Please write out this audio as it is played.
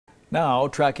Now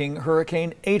tracking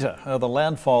Hurricane Eta, the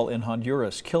landfall in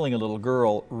Honduras, killing a little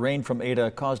girl. Rain from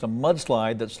Eta caused a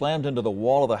mudslide that slammed into the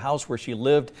wall of the house where she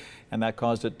lived, and that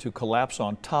caused it to collapse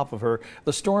on top of her.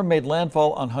 The storm made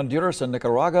landfall on Honduras and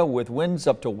Nicaragua with winds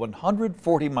up to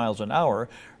 140 miles an hour.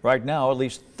 Right now, at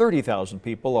least 30,000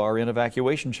 people are in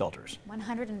evacuation shelters.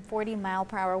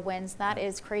 140-mile-per-hour winds. That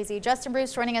is crazy. Justin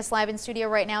Bruce joining us live in studio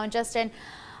right now. And Justin,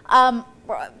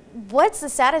 what's the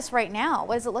status right now?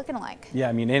 What is it looking like? Yeah,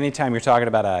 I mean, anytime you're talking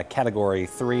about a Category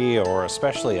 3 or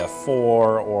especially a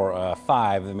 4 or a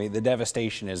 5, I mean, the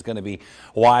devastation is going to be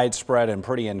widespread and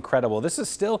pretty incredible. This is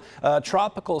still a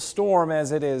tropical storm,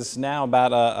 as it is now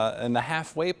about in the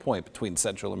halfway point between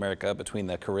Central America, between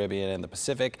the Caribbean and the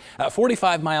Pacific.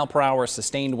 45-mile-per-hour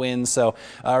sustained winds, so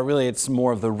really it's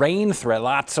more of the rain threat.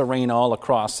 Lots of rain all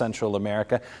across Central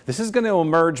America. This is going to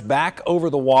emerge back over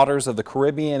the waters of the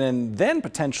Caribbean and then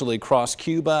potentially cross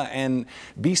Cuba and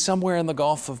be somewhere in the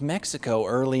Gulf of Mexico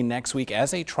early next week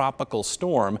as a tropical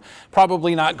storm.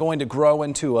 Probably not going to grow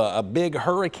into a big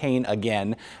hurricane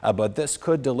again, but this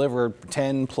could deliver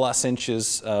 10+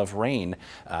 inches of rain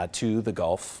to the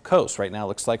Gulf Coast. Right now, it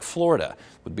looks like Florida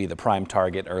would be the prime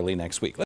target early next week.